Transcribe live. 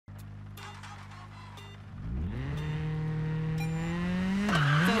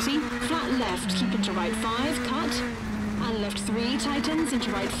30, flat left, keep into right 5, cut, and left 3 tightens,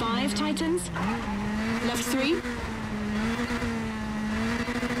 into right 5 tightens, left 3,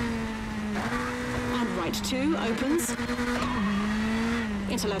 and right 2 opens,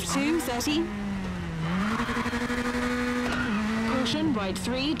 into left 2, 30, caution, right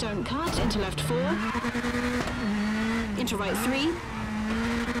 3, don't cut, into left 4, into right 3,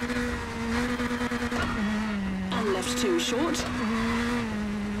 and left 2 short,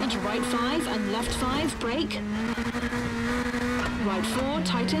 into right 5 and left 5, brake, right 4,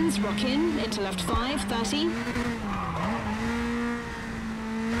 tightens, rock in, into left 5, 30,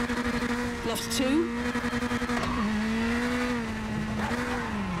 left 2,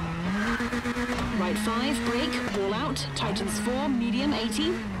 right 5, brake, wall out, tightens 4, medium,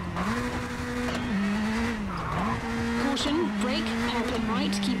 80, caution, brake, hairpin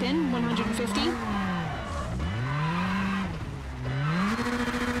right, keep in, 150,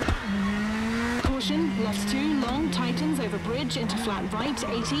 caution, left 2, long, tightens over bridge, into flat right,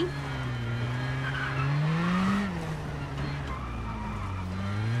 80,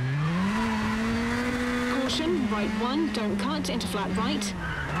 caution, right 1, don't cut, into flat right,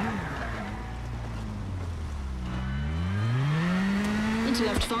 into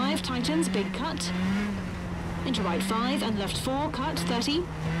left 5, tightens, big cut, into right 5 and left 4, cut, 30,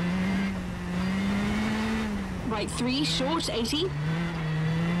 right 3, short, 80,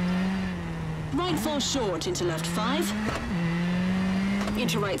 right 4 short, into left 5,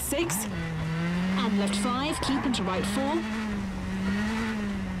 into right 6, and left 5, keep into right 4,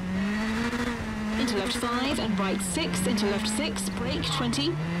 into left 5 and right 6, into left 6, brake,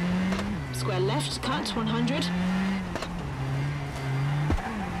 20, square left, cut, 100,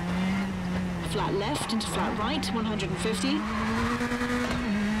 flat left into flat right, 150,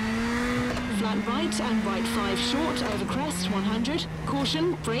 flat right and right 5 short, over crest, 100,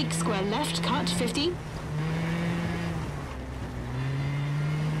 caution, brake, square left, cut, 50,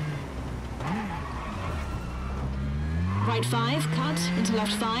 right 5, cut, into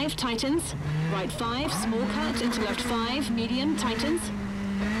left 5, tightens, right 5, small cut, into left 5, medium, tightens,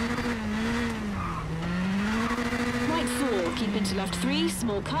 right 4, keep into left 3,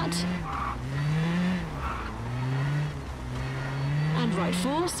 small cut, and right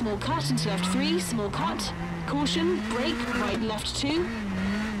 4, small cut, into left 3, small cut, caution, brake, right left 2,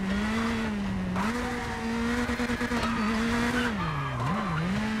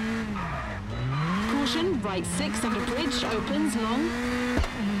 caution, right 6 under bridge, opens, long,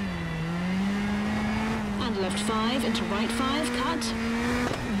 and left 5 into right 5, cut,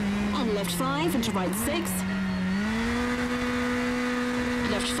 and left 5 into right 6,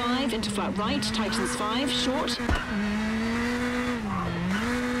 left 5 into flat right, tightens 5, short,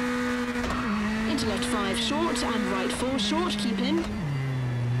 into left 5 short and right 4 short, keep in,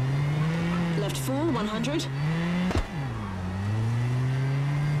 left 4, 100,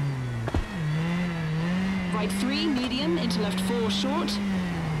 right 3, medium, into left 4 short,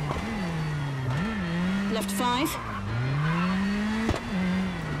 left 5,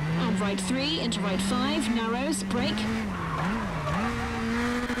 and right 3, into right 5, narrows, brake,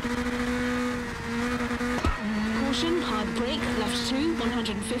 caution, hard brake, left 2,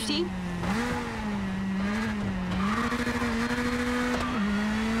 150,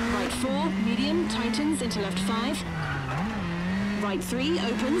 right 4, medium, tightens, into left 5, right 3,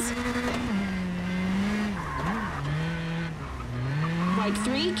 opens, right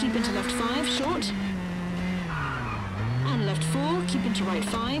 3, keep into left 5, short, and left 4, keep into right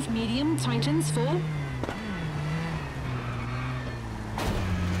 5, medium, tightens, 4,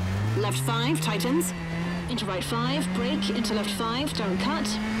 left 5, tightens, into right 5, brake, into left 5, don't cut,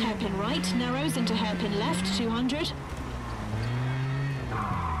 hairpin right, narrows, into hairpin left, 200,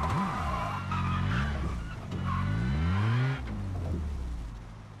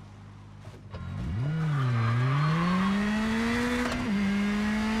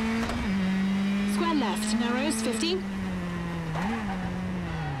 left, narrows, 50,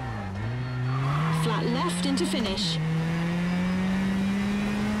 flat left into finish.